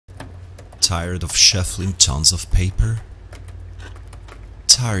Tired of shuffling tons of paper?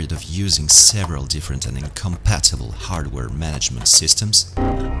 Tired of using several different and incompatible hardware management systems?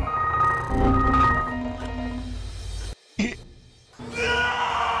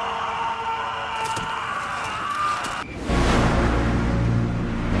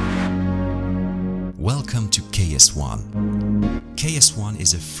 Welcome to K-S.One. K-S.One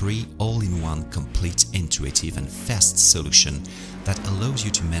is a free, all-in-one, complete, intuitive and fast solution that allows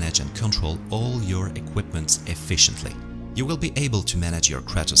you to manage and control all your equipment efficiently. You will be able to manage your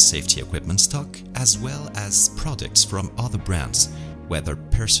Kratos Safety equipment stock as well as products from other brands, whether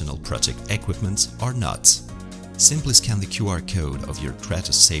personal project equipment or not. Simply scan the QR code of your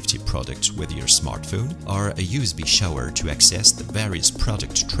Kratos Safety product with your smartphone or a USB shower to access the various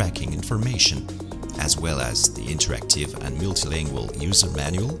product tracking information, as well as the interactive and multilingual user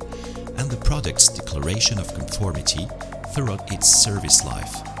manual and the product's declaration of conformity throughout its service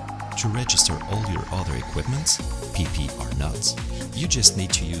life. To register all your other equipment, PP or not, you just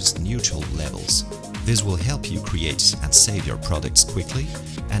need to use neutral labels. This will help you create and save your products quickly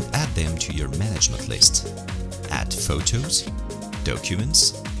and add them to your management list. Add photos,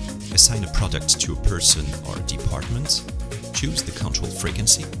 documents, assign a product to a person or department, choose the control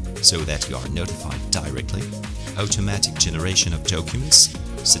frequency so that you are notified directly, automatic generation of documents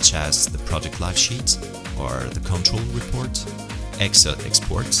such as the product life sheet or the control report, Excel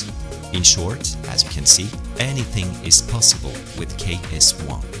export. In short, as you can see, anything is possible with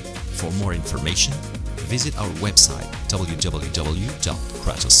K-S.One. For more information, visit our website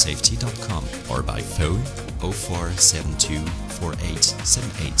www.kratossafety.com or by phone 0472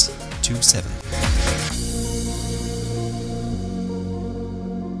 487827.